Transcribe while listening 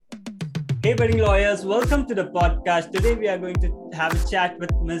Hey, budding lawyers, welcome to the podcast. Today, we are going to have a chat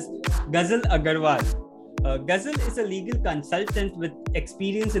with Ms. Ghazal Agarwal. Ghazal is a legal consultant with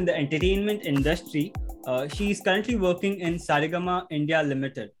experience in the entertainment industry. She is currently working in Saregama India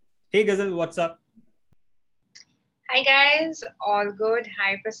Limited. Hey, Ghazal, what's up? Hi guys, all good.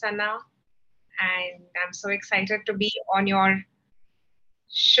 Hi Prasanna, and I'm so excited to be on your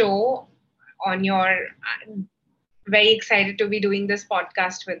show. Very excited to be doing this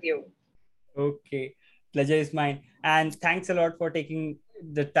podcast with you. Okay, pleasure is mine. And thanks a lot for taking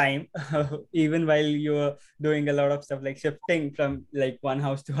the time, even while you were doing a lot of stuff like shifting from like one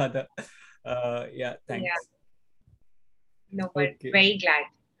house to other. Yeah, Yeah, thanks. no, but Okay. very glad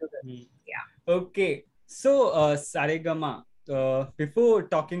to do this. Hmm. Yeah. Okay, so Saregama, before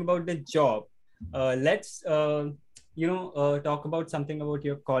talking about the job, let's talk about something about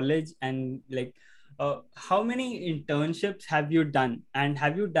your college and like how many internships have you done, and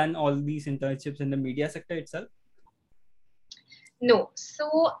have you done all these internships in the media sector itself? No,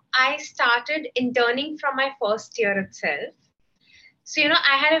 so I started interning from my first year itself. So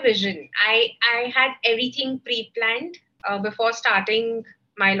I had a vision. I had everything pre-planned before starting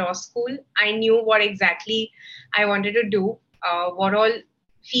my law school. I knew what exactly I wanted to do, what all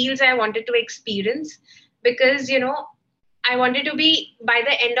fields I wanted to experience, because I wanted to be, by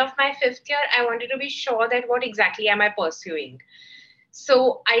the end of my fifth year, I wanted to be sure that what exactly am I pursuing.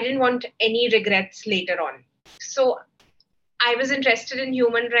 So I didn't want any regrets later on. So I was interested in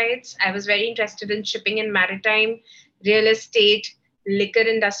human rights. I was very interested in shipping and maritime, real estate, liquor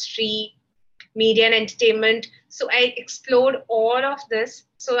industry, media and entertainment. So I explored all of this.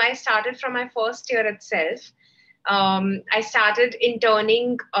 So I started from my first year itself. I started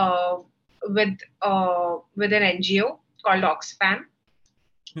interning with an NGO called Oxfam.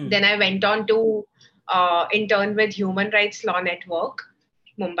 Hmm. Then I went on to intern with Human Rights Law Network,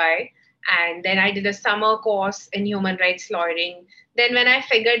 Mumbai. And then I did a summer course in human rights lawyering. Then, when I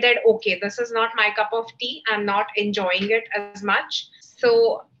figured that, okay, this is not my cup of tea, I'm not enjoying it as much.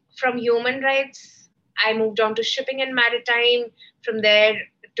 So, from human rights, I moved on to shipping and maritime, from there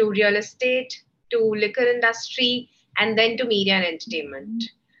to real estate, to liquor industry, and then to media and entertainment.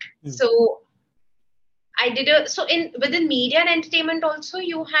 Hmm. So, I did a so in within media and entertainment also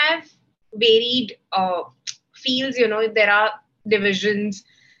you have varied fields. There are divisions.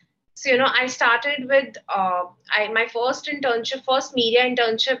 So I started with I my first media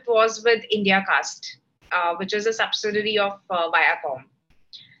internship was with IndiaCast, which is a subsidiary of Viacom.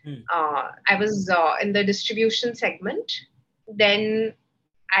 Hmm. I was in the distribution segment. Then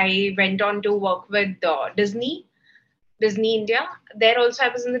I went on to work with Disney India. There also I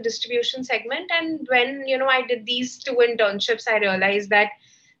was in the distribution segment. And when, I did these two internships, I realized that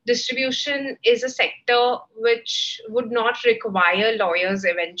distribution is a sector which would not require lawyers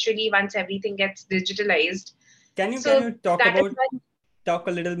eventually once everything gets digitalized. Can So you talk that is about when, talk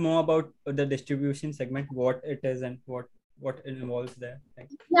a little more about the distribution segment, what it is and what it involves there?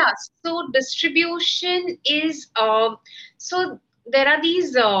 Thanks. yeah, so distribution is, so there are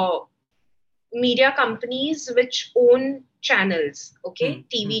these media companies which own channels, Hmm. okay, Hmm.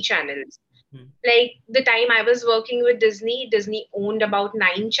 TV channels. Hmm. Like the time I was working with Disney owned about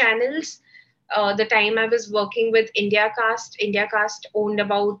 9 channels. The time I was working with IndiaCast owned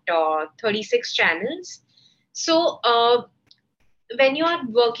about 36 channels. So when you are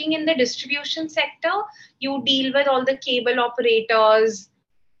working in the distribution sector, you deal with all the cable operators,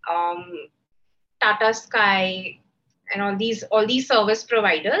 um, Tata Sky, and all these service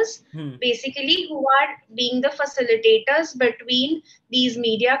providers, Hmm. basically, who are being the facilitators between these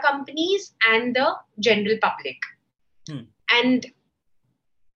media companies and the general public. Hmm. And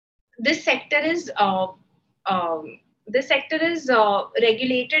this sector is um,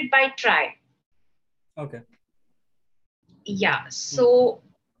 regulated by TRI. Okay. Yeah, Hmm. so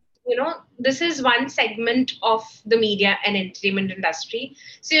this is one segment of the media and entertainment industry.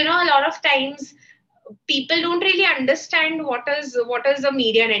 So a lot of times people don't really understand what is a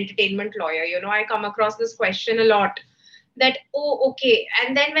media and entertainment lawyer. I come across this question a lot, that, oh, okay,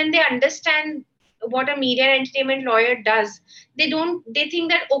 and then when they understand what a media and entertainment lawyer does, they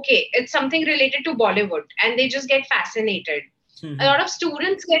think that, okay, it's something related to Bollywood, and they just get fascinated. A Hmm. lot of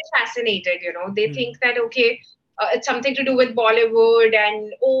students get fascinated. They Hmm. think that, okay, it's something to do with Bollywood,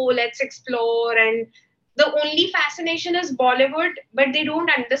 and, oh, let's explore, and the only fascination is Bollywood, but they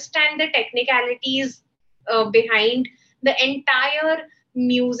don't understand the technicalities behind the entire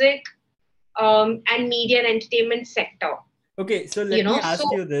music and media and entertainment sector. Okay, so let me So ask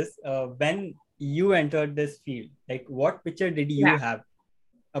you this: when you entered this field, like what picture did you yeah. have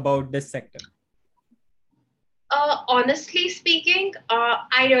about this sector? Honestly speaking,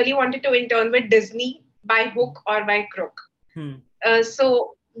 I really wanted to intern with Disney by hook or by crook. Hmm.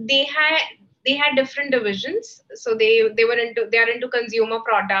 So they had different divisions. So they are into consumer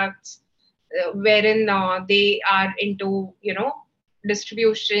products, wherein they are into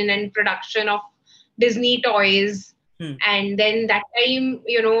distribution and production of Disney toys. Hmm. And then that time,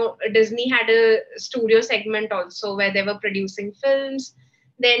 Disney had a studio segment also where they were producing films.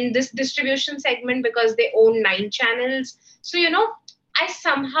 Then this distribution segment, because they own 9 channels. So I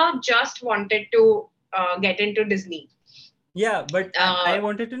somehow just wanted to get into Disney. Yeah, but Uh, I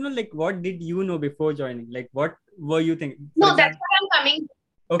wanted to know, like, what did you know before joining? Like, what were you thinking? For no, example, okay,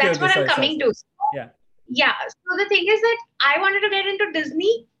 that's okay, what I'm sorry, sorry, coming sorry. to. Yeah. Yeah. So the thing is that I wanted to get into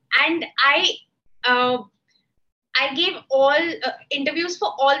Disney, and uh, I gave all interviews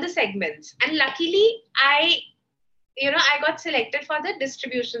for all the segments, and luckily I got selected for the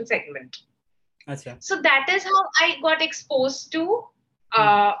distribution segment. Acha. So that is how I got exposed to Hmm.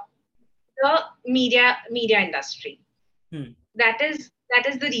 uh, the media industry. Hmm. That is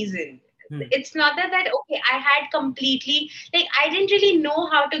the reason. Hmm. It's not that okay, I had completely, like, I didn't really know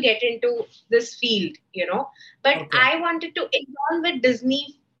how to get into this field, but Okay. I wanted to involve with Disney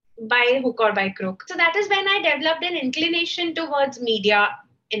by hook or by crook. So that is when I developed an inclination towards media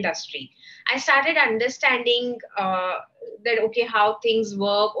industry. I started understanding that okay, how things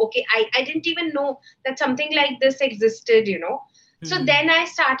work. Okay, I didn't even know that something like this existed. So Hmm. then I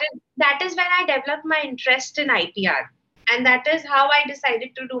started, that is when I developed my interest in IPR. And that is how I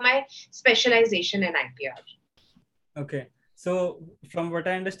decided to do my specialization in IPR. Okay. So from what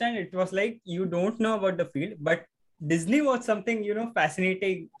I understand, it was like you don't know about the field, but Disney was something,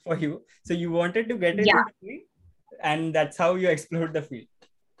 fascinating for you. So you wanted to get Yeah, into the field, and that's how you explored the field.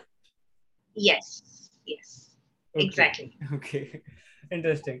 yes, Okay. exactly. Okay.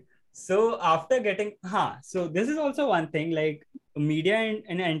 Interesting. So after getting, so this is also one thing, like media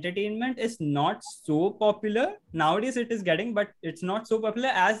and entertainment is not so popular nowadays. It is getting, but it's not so popular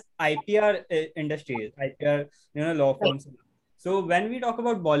as IPR industry is, IPR, law Right, firms. So when we talk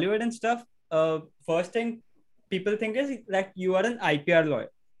about Bollywood and stuff, first thing people think is that you are an IPR lawyer.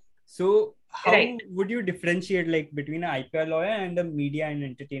 So right, how would you differentiate like between an IPR lawyer and a media and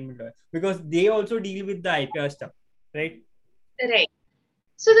entertainment lawyer? Because they also deal with the IPR stuff, right? right.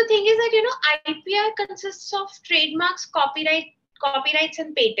 So the thing is that IPR consists of trademarks, copyrights,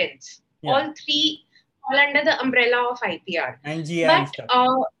 and patents. Yeah, All three fall under the umbrella of IPR. and GI and But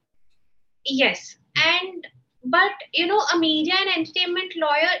stuff. yes, Hmm. but a media and entertainment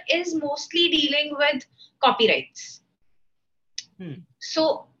lawyer is mostly dealing with copyrights. Hmm.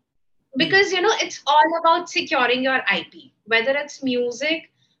 So Hmm. because it's all about securing your IP, whether it's music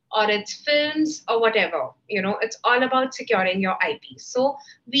or it's films or whatever. It's all about securing your IP. So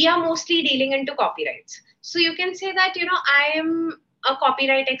we are mostly dealing into copyrights. So you can say that I am a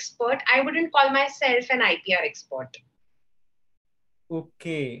copyright expert. I wouldn't call myself an IPR expert.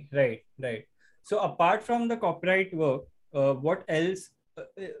 Okay, right, right. So apart from the copyright work, what else?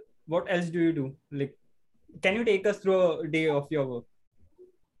 What else do you do? Like, can you take us through a day of your work?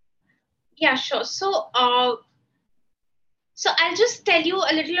 Yeah, sure. So I'll just tell you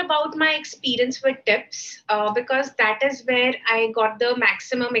a little about my experience with tips, because that is where I got the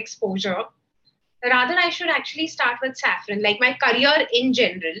maximum exposure. Rather, I should actually start with Saffron, like my career in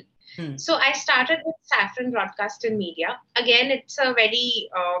general. Hmm. So I started with Saffron Broadcast and Media. Again, it's a very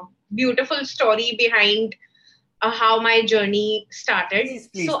beautiful story behind how my journey started. Please,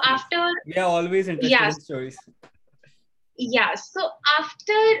 please, So please. We are always interested yes, in stories. so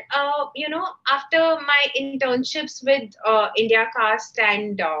after my internships with India Cast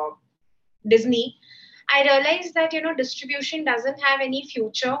and Disney, I realized that distribution doesn't have any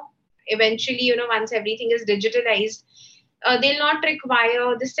future. Eventually, once everything is digitalized, they'll not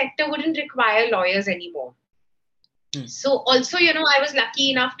require the sector wouldn't require lawyers anymore. Hmm. So also, I was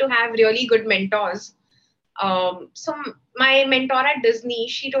lucky enough to have really good mentors. So my mentor at Disney,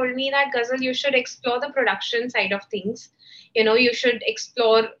 she told me that Ghazal, you should explore the production side of things. You should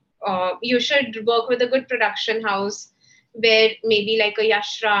explore. You should work with a good production house, where maybe like a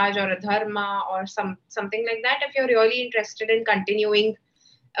Yash Raj or a Dharma or something like that. If you're really interested in continuing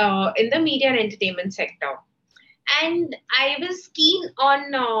in the media and entertainment sector. And I was keen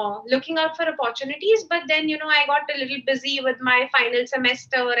on looking out for opportunities, but then I got a little busy with my final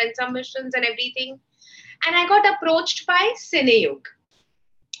semester and submissions and everything, and I got approached by Cineyug.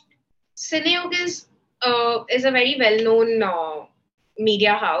 Cineyug is a very well known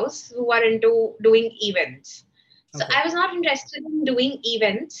media house who are into doing events. So Okay. I was not interested in doing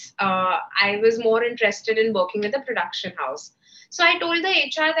events. I was more interested in working with a production house. So I told the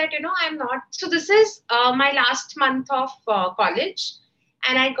HR that, I'm not. So this is my last month of college,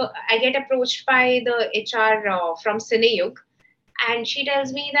 and I get approached by the HR from Cineyug, and she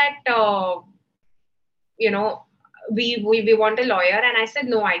tells me that, you know, we want a lawyer, and I said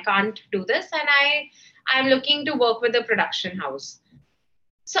no, I can't do this, and I'm looking to work with a production house.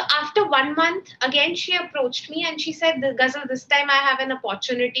 So after 1 month, again she approached me and she said, Ghazal, this time I have an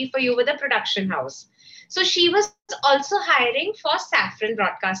opportunity for you with a production house. So she was also hiring for Saffron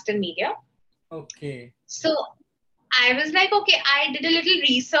Broadcast and Media. Okay. So I was like, okay, I did a little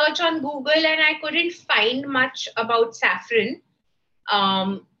research on Google and I couldn't find much about Saffron.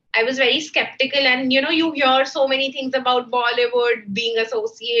 I was very skeptical, and you hear so many things about Bollywood being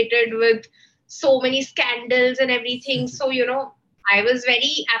associated with so many scandals and everything. So I was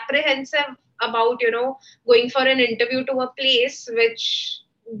very apprehensive about going for an interview to a place which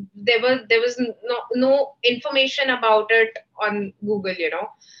there was no information about it on Google.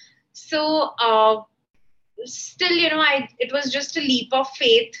 So still, I it was just a leap of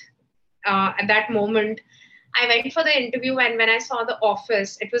faith at that moment. I went for the interview, and when I saw the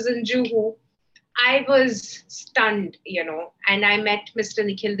office, it was in Juhu. I was stunned, and I met Mr.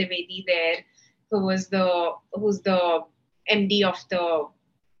 Nikhil Dwivedi there, who's the MD of the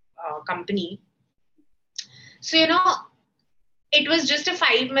company. So it was just a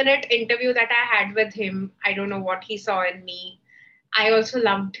 5 minute interview that I had with him. I don't know what he saw in me. I also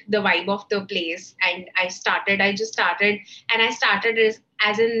loved the vibe of the place, and I just started, and I started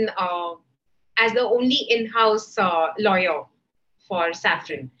as the only in-house lawyer for Okay.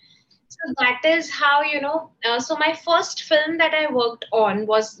 Saffron. So that is how, so my first film that I worked on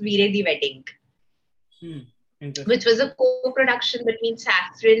was Veere the Wedding, Hmm. Interesting. which was a co-production between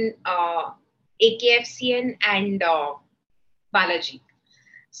Saffron, AKFCN, and Balaji.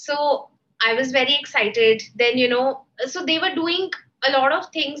 So I was very excited. Then, so they were doing a lot of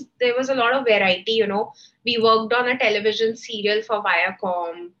things. There was a lot of variety. We worked on a television serial for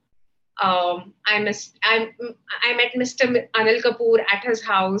Viacom. I met Mr. Anil Kapoor at his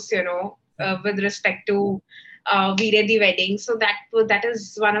house, with respect to Veere the Wedding. So that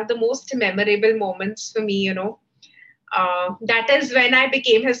is one of the most memorable moments for me. That is when I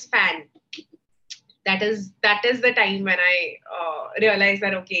became his fan. That is the time when I realized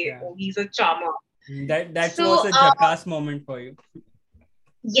that, okay, Yeah. oh, he's a charmer. That was So a jackass moment for you.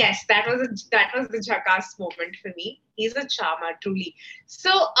 yes, that was the jackass moment for me. He's a charmer, truly.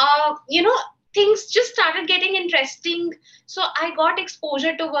 So things just started getting interesting. So I got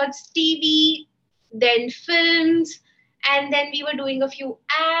exposure towards TV, then films, and then we were doing a few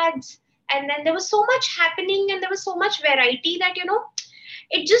ads, and then there was so much happening, and there was so much variety that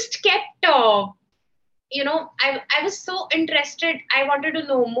it just kept. I was so interested. I wanted to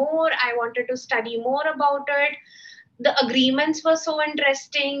know more. I wanted to study more about it. The agreements were so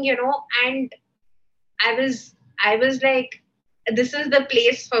interesting, and I was like, this is the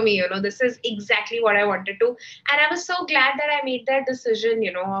place for me, this is exactly what I wanted to. And I was so glad that I made that decision,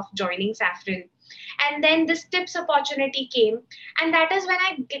 of joining Saffron. And then this tips opportunity came, and that is when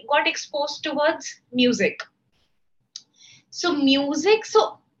I got exposed towards music. So music,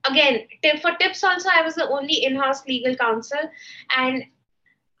 so again, for tips also, I was the only in-house legal counsel, and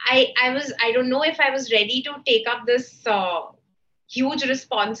I don't know if I was ready to take up this huge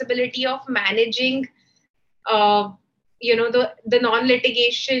responsibility of managing uh, the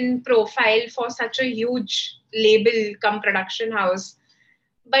non-litigation profile for such a huge label come production house.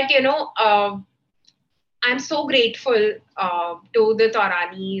 But I'm so grateful to the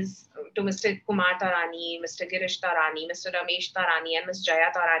Toranis, to Mr. Kumar Torani, Mr. Girish Torani, Mr. Ramesh Torani, and Ms.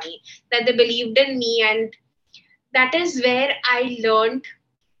 Jaya Torani, that they believed in me. And that is where I learned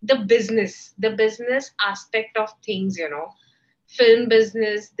the business aspect of things, film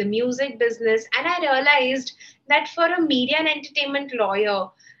business, the music business. And I realized that for a media and entertainment lawyer,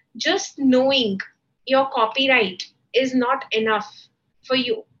 just knowing your copyright is not enough for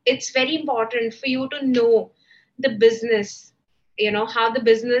you. It's very important for you to know the business, how the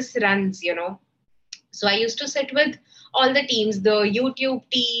business runs. So I used to sit with all the teams, the YouTube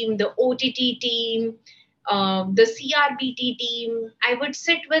team, the OTT team, the CRBT team. I would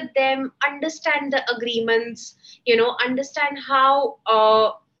sit with them, understand the agreements, understand how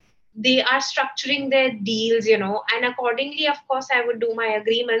they are structuring their deals, and accordingly, of course, I would do my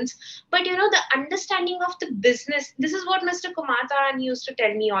agreements. But, the understanding of the business, this is what Mr. Kumar Taran used to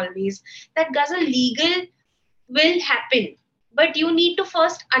tell me always, that Ghazal, legal will happen, but you need to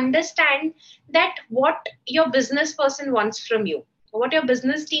first understand that what your business person wants from you, what your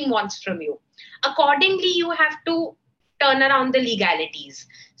business team wants from you. Accordingly, you have to turn around the legalities.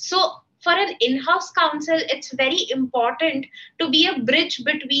 So for an in-house counsel, it's very important to be a bridge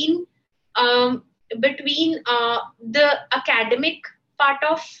between um, the academic part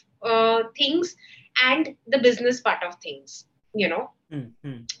of things and the business part of things, you know.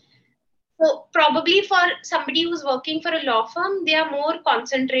 Mm-hmm. So probably for somebody who's working for a law firm, they are more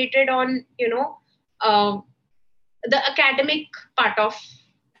concentrated on, uh, the academic part of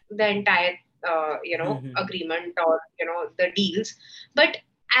the entire, Mm-hmm. agreement, or, the deals. But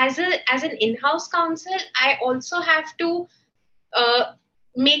as an in-house counsel, I also have to uh,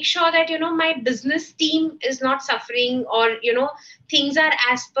 make sure that, my business team is not suffering, or, things are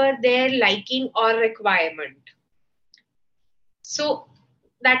as per their liking or requirement. So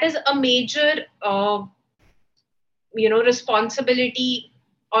that is a major, responsibility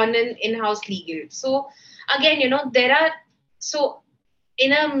on an in-house legal. So again, there are, so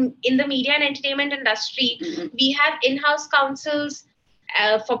in the media and entertainment industry, we have in-house counsels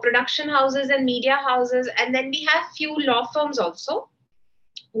for production houses and media houses, and then we have few law firms also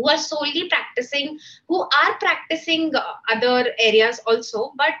who are solely practicing, who are practicing other areas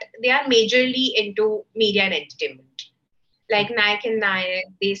also, but they are majorly into media and entertainment, like Naik and Naik,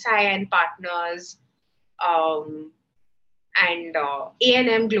 Desai and Partners, um, and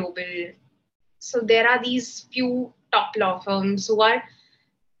A&M Global. So there are these few top law firms who are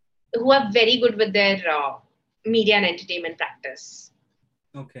very good with their media and entertainment practice.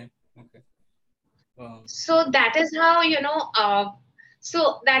 Okay. Okay. So that is how,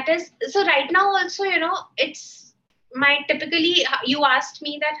 so right now also, it's my typically, you asked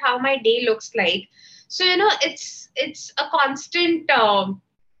me that how my day looks like. So, it's a constant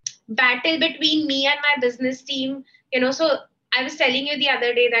battle between me and my business team. So I was telling you the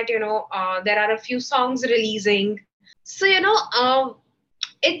other day that, there are a few songs releasing. So,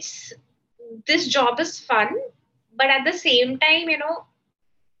 it's, this job is fun, but at the same time,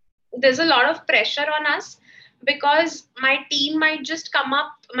 there's a lot of pressure on us, because my team might just come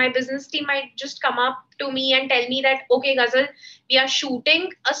up, my business team might just come up to me and tell me that, okay, Ghazal, we are shooting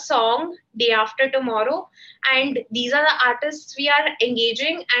a song day after tomorrow, and these are the artists we are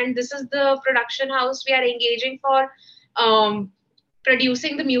engaging, and this is the production house we are engaging for um,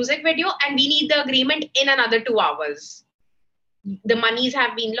 producing the music video, and we need the agreement in another 2 hours. The monies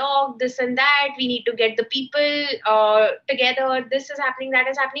have been logged, this and that, we need to get the people together, this is happening, that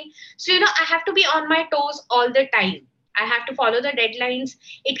is happening. So, I have to be on my toes all the time. I have to follow the deadlines.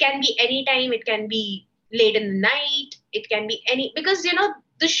 It can be any time, it can be late in the night, it can be any, because,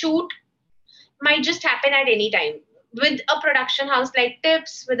 the shoot might just happen at any time, with a production house like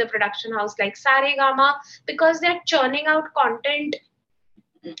Tips, with a production house like Saregama, because they're churning out content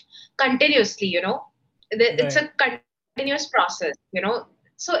continuously. It's Right. a continuous process.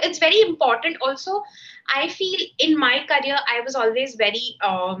 So it's very important also. I feel in my career I was always very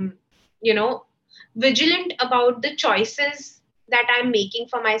you know vigilant about the choices that I'm making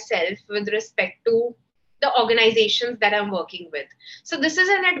for myself with respect to the organizations that I'm working with. So this is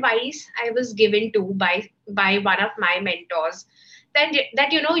an advice I was given to by one of my mentors,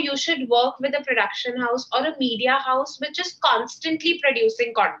 that you should work with a production house or a media house which is constantly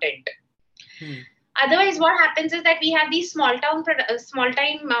producing content. Hmm. Otherwise, what happens is that we have these small time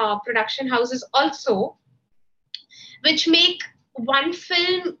production houses also, which make one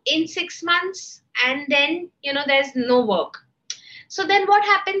film in 6 months, and then there's no work. So then what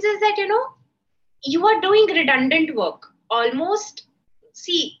happens is that you are doing redundant work almost.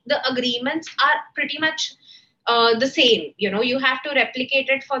 See, the agreements are pretty much the same. You have to replicate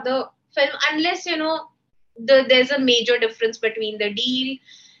it for the film, unless there's a major difference between the deal.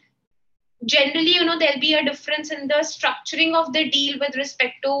 Generally, there'll be a difference in the structuring of the deal with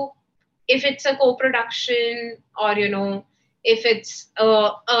respect to if it's a co-production, or if it's a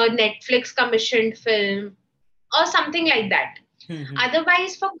Netflix commissioned film or something like that. Hmm.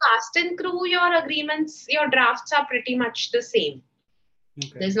 Otherwise, for cast and crew, your agreements, your drafts are pretty much the same.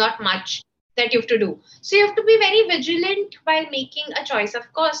 Okay. There's not much that you have to do. So you have to be very vigilant while making a choice.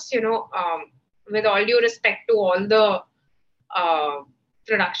 Of course, with all due respect to all the uh,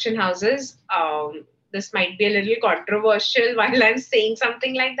 production houses. This might be a little controversial while I'm saying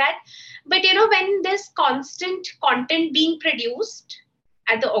something like that. But when there's constant content being produced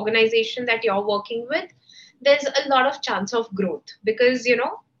at the organization that you're working with, there's a lot of chance of growth, because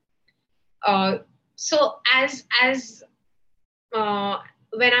uh, so as uh,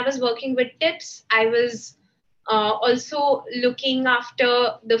 when I was working with Tips, I was also looking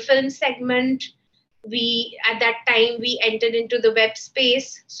after the film segment. We At that time we entered into the web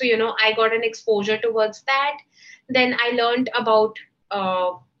space, so I got an exposure towards that. Then I learned about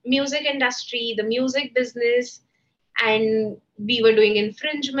music industry, the music business, and we were doing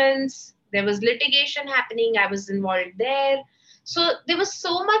infringements. There was litigation happening. I was involved there. So there was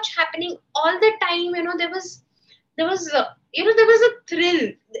so much happening all the time. There was there was a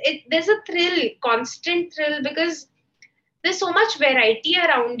thrill. There's a thrill, constant thrill, because there's so much variety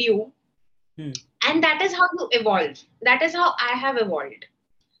around you, and that is how you evolve. That is how I have evolved.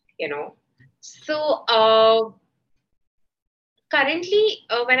 You know. So currently,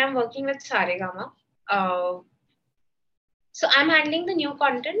 when I'm working with Saregama, uh, so I'm handling the new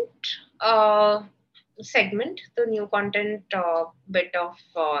content segment, the new content bit of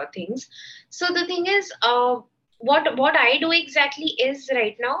things. So the thing is, what I do exactly is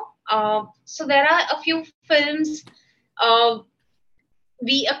right now. So there are a few films. Uh,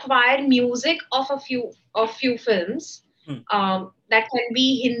 we acquire music of few films that can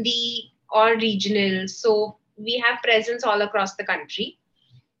be Hindi or regional. So we have presence all across the country.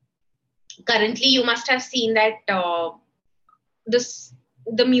 Currently, you must have seen that this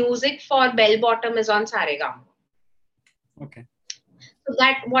the music for Bell Bottom is on Saregama. Okay. So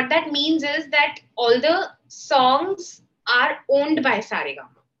that what that means is that all the songs are owned by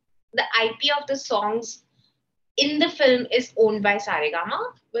Saregama. The IP of the songs in the film is owned by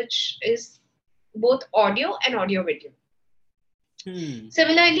Saregama, which is both audio and audio video.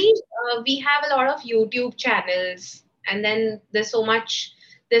 Similarly, we have a lot of YouTube channels, and then there's so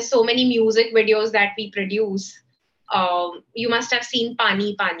many music videos that we produce. You must have seen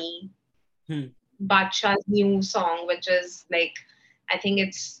Pani Pani, Badshah's new song, which is like, I think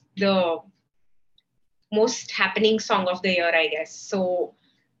it's the most happening song of the year, I guess. So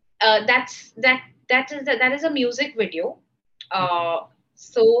that is a music video.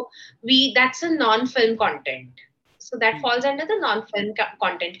 So that's a non-film content. So that falls under the non-film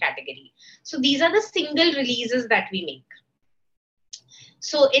content category. So these are the single releases that we make.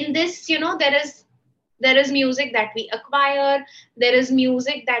 So in this, there is music that we acquire. There is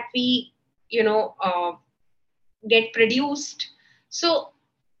music that we, get produced. So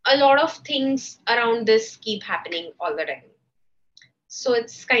a lot of things around this keep happening all the time. So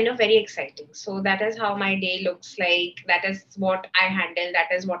it's kind of very exciting. So that is how my day looks like. That is what I handle.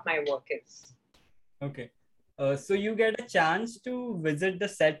 That is what my work is. Okay. So you get a chance to visit the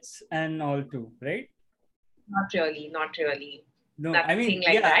sets and all too, right? Not really. No, Nothing I mean,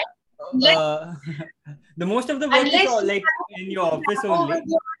 like yeah. that. The most of the work is all like in your office only.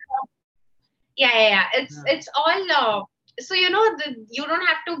 Yeah. It's all. So you don't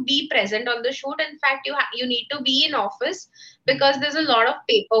have to be present on the shoot. In fact, you need to be in office because there's a lot of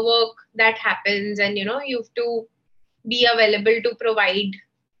paperwork that happens, and you have to be available to provide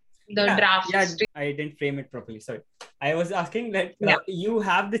the drafts. Yeah, I didn't frame it properly. Sorry. I was asking that you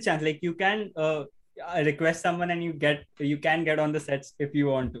have the chance, like you can request someone and you can get on the sets if you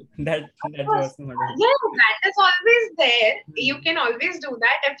want to. That was that is always there. You can always do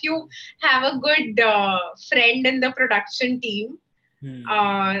that if you have a good friend in the production team. You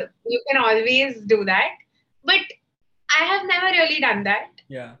can always do that, but I have never really done that.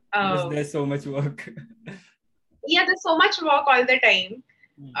 Yeah, because there's so much work. Yeah, there's so much work all the time.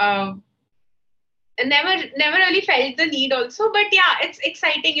 Never really felt the need also, but yeah, it's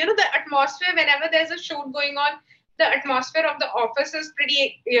exciting. The atmosphere whenever there's a shoot going on, the atmosphere of the office is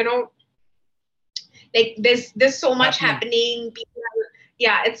pretty, like there's so much happening. People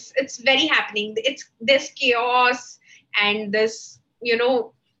it's very happening. There's chaos, and there's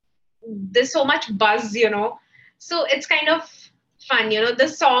so much buzz, so it's kind of fun. The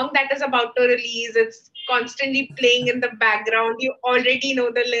song that is about to release, it's constantly playing in the background. You already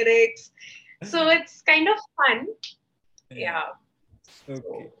know the lyrics. So it's kind of fun. Yeah.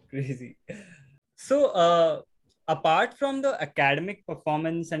 Okay, crazy. So, apart from the academic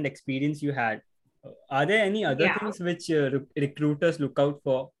performance and experience you had, are there any other things which recruiters look out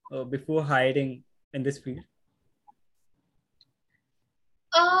for before hiring in this field?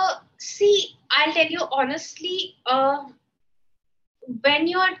 See, I'll tell you honestly, when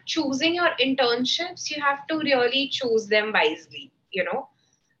you're choosing your internships, you have to really choose them wisely,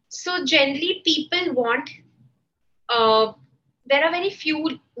 So generally people want, there are very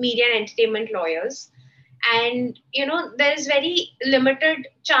few media and entertainment lawyers, and there's very limited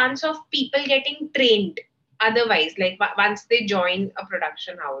chance of people getting trained otherwise, like once they join a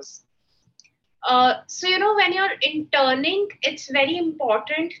production house. So when you're interning, it's very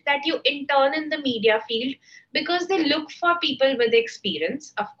important that you intern in the media field, because they look for people with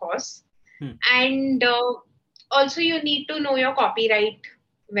experience, of course. And also you need to know your copyright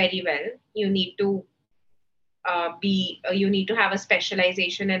very well. You need to you need to have a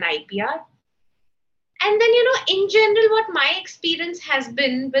specialization in IPR. And then, in general, what my experience has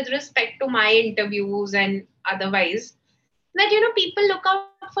been with respect to my interviews and otherwise, that, people look out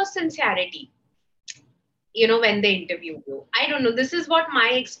for sincerity, when they interview you. I don't know. This is what my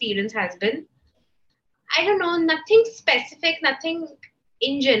experience has been. I don't know, nothing specific, nothing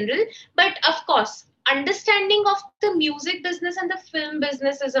in general. But of course, understanding of the music business and the film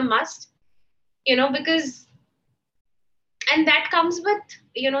business is a must, because, and that comes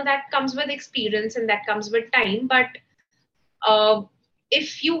with experience and that comes with time. But uh,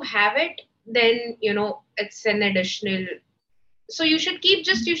 if you have it, then, it's an additional. So you should keep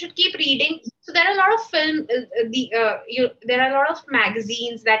reading. So there are a lot of there are a lot of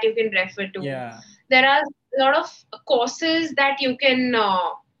magazines that you can refer to. Yeah. There are a lot of courses that you can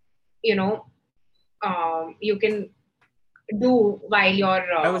you know you can do while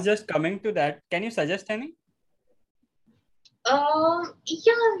you're I was just coming to that. Can you suggest any? yeah,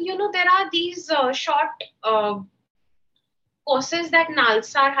 there are these short courses that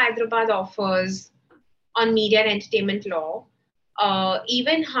Nalsar Hyderabad offers on media and entertainment law.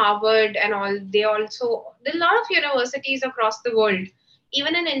 Even Harvard and all, there are a lot of universities across the world,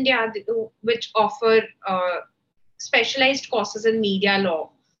 even in India, which offer specialized courses in media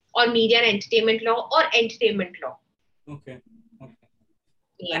law or media and entertainment law or entertainment law. Okay. Okay.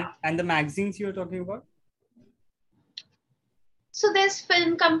 Yeah. And the magazines you're talking about? So there's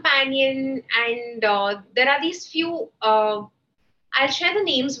Film Companion, and there are these few. I'll share the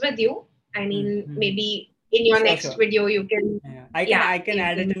names with you. I mean, Mm-hmm. maybe in your Sure, next sure. video you can. Yeah. Yeah, I can you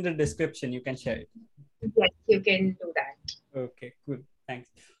add it can. in the description. You can share it. Yes, you can do that. Okay, cool. Thanks.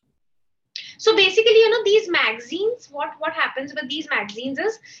 So basically, these magazines, what happens with these magazines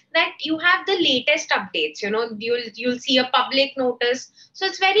is that you have the latest updates. You'll see a public notice. So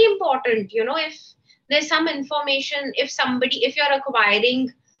it's very important. If there's some information, if you're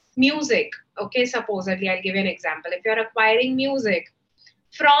acquiring music, okay, supposedly I'll give you an example. If you're acquiring music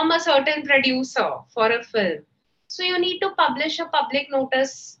from a certain producer for a film, so you need to publish a public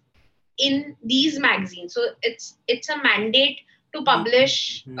notice in these magazines. So it's a mandate to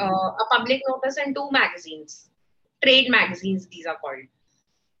publish Mm-hmm. a public notice in two magazines, trade magazines. These are called.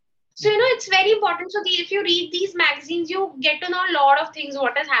 So Okay. it's very important. So if you read these magazines, you get to know a lot of things.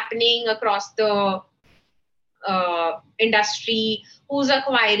 What is happening across the industry? Who's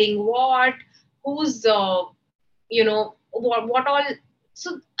acquiring what? Who's what all?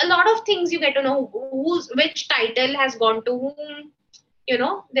 So a lot of things you get to know. Which title has gone to whom?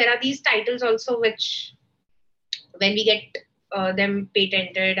 There are these titles also which when we get them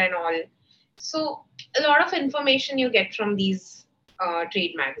patented and all. So a lot of information you get from these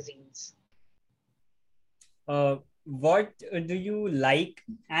trade magazines. What do you like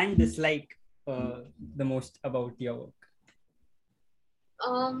and dislike the most about your work?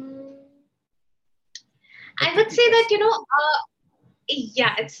 Um, A I would tricky say that question.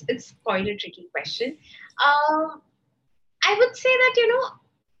 yeah, it's quite a tricky question. I would say that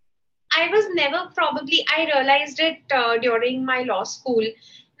I was never probably I realized it during my law school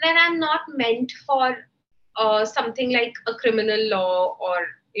that I'm not meant for something like a criminal law or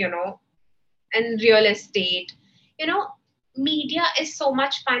you know and real estate. you know Media is so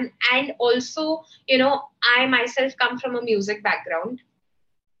much fun, and also I myself come from a music background.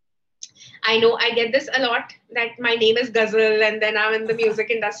 I know I get this a lot, that my name is Ghazal and then I'm in the music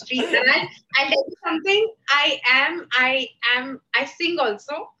industry. And I'll tell you something. I sing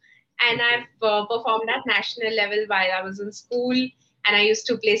also, and Okay. I've performed at national level while I was in school, and I used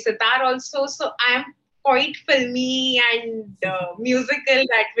to play sitar also. So I'm quite filmy and musical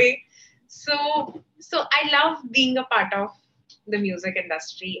that way. So I love being a part of the music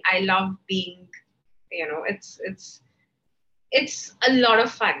industry. I love being, it's a lot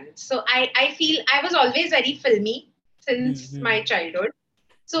of fun. So I feel I was always very filmy since my Mm-hmm. childhood.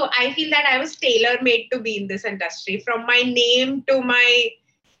 So I feel that I was tailor made to be in this industry, from my name to my,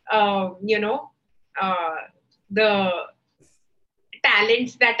 uh, you know, uh, the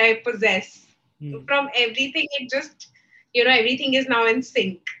talents that I possess. From everything, everything is now in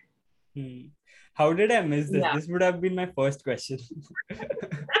sync. Hmm. How did I miss this? Yeah. This would have been my first question.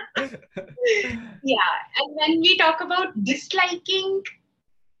 Yeah. And when we talk about disliking,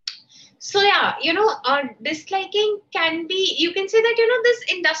 so yeah, disliking can be, you can say that, this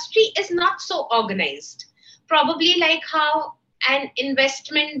industry is not so organized. Probably like how an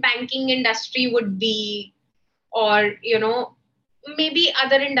investment banking industry would be, or, maybe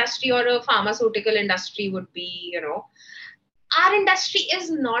other industry or a pharmaceutical industry would be, our industry is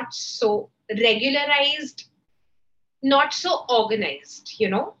not so regularized, not so organized,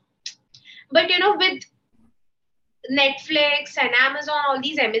 But, with Netflix and Amazon, all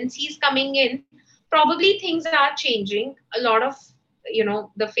these MNCs coming in, probably things are changing. A lot of,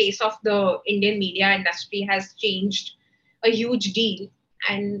 the face of the Indian media industry has changed. a huge deal.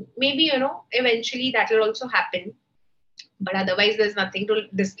 And maybe, eventually that will also happen. But otherwise, there's nothing to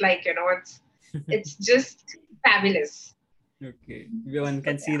dislike, it's just fabulous. Okay, one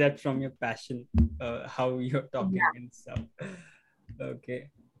can see that from your passion, how you're talking and stuff. Okay.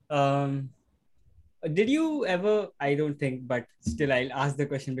 Did you ever, I don't think, but still I'll ask the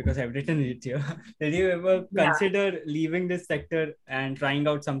question because I've written it here. Did you ever consider leaving this sector and trying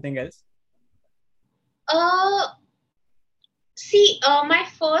out something else?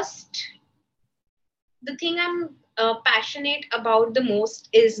 The thing I'm passionate about the most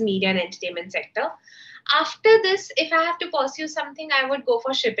is media and entertainment sector. After this, if I have to pursue something, I would go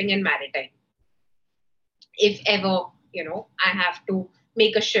for shipping and maritime. If ever, I have to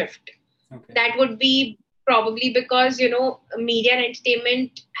make a shift. Okay. That would be probably because, media and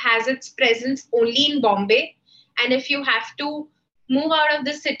entertainment has its presence only in Bombay. And if you have to move out of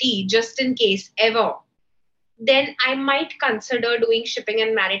the city just in case ever, then I might consider doing shipping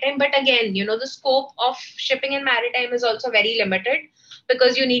and maritime. But again, the scope of shipping and maritime is also very limited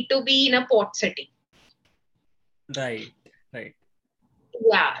because you need to be in a port city. Right.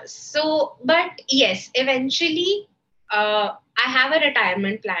 Yeah. So, but yes, eventually, I have a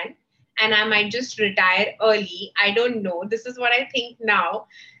retirement plan and I might just retire early. I don't know. This is what I think now.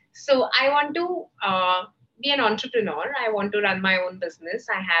 So I want to be an entrepreneur. I want to run my own business.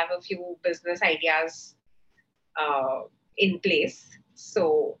 I have a few business ideas in place.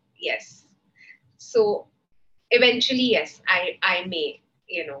 So yes. So eventually, yes, I may,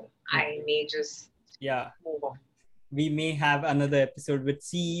 I may just move on. We may have another episode with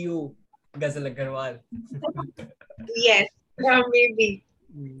CEO Ghazal Agarwal. Yes, maybe.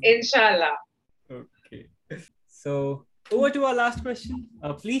 Inshallah. Okay. So over to our last question.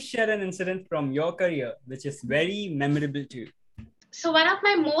 Please share an incident from your career which is very memorable to you. So one of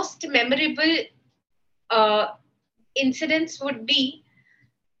my most memorable incidents would be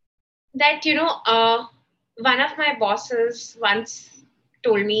that, one of my bosses once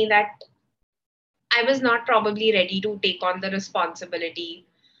told me that I was not probably ready to take on the responsibility.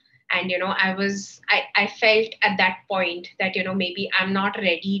 And, I felt at that point that, maybe I'm not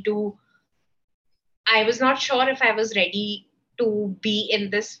ready to, I was not sure if I was ready to be in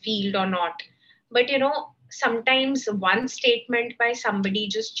this field or not. But, sometimes one statement by somebody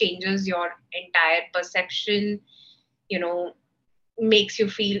just changes your entire perception, makes you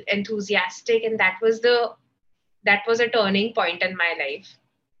feel enthusiastic. And that was a turning point in my life.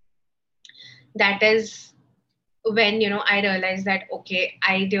 That is when, I realized that, okay,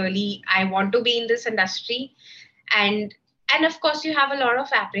 I want to be in this industry. And of course, you have a lot of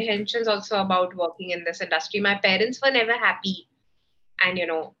apprehensions also about working in this industry. My parents were never happy. And,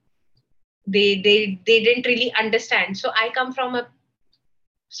 they didn't really understand. So I come from a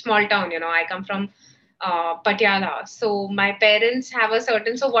small town, I come from Patiala. So my parents have a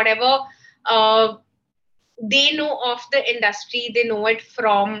certain, so whatever they know of the industry, they know it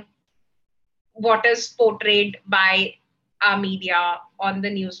from what is portrayed by our media on the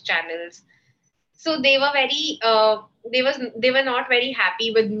news channels. So they were they were not very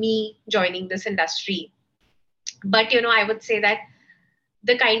happy with me joining this industry. But, I would say that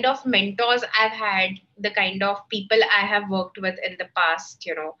the kind of mentors I've had, the kind of people I have worked with in the past,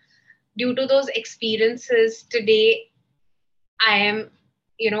 due to those experiences today, I am,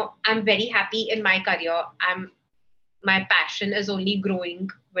 I'm very happy in my career. My passion is only growing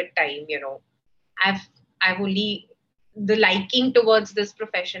with time, I've only, the liking towards this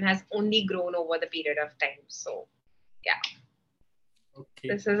profession has only grown over the period of time. So, yeah. Okay.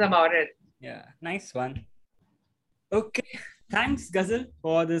 This is about it. Yeah, nice one. Okay. Thanks, Ghazal,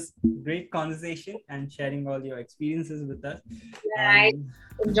 for this great conversation and sharing all your experiences with us. Yeah, I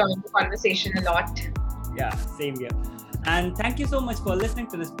enjoyed the conversation a lot. Yeah, same here. And thank you so much for listening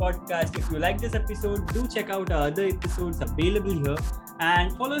to this podcast. If you like this episode, do check out our other episodes available here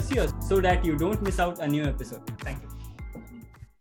and follow us here so that you don't miss out a new episode. Thank you.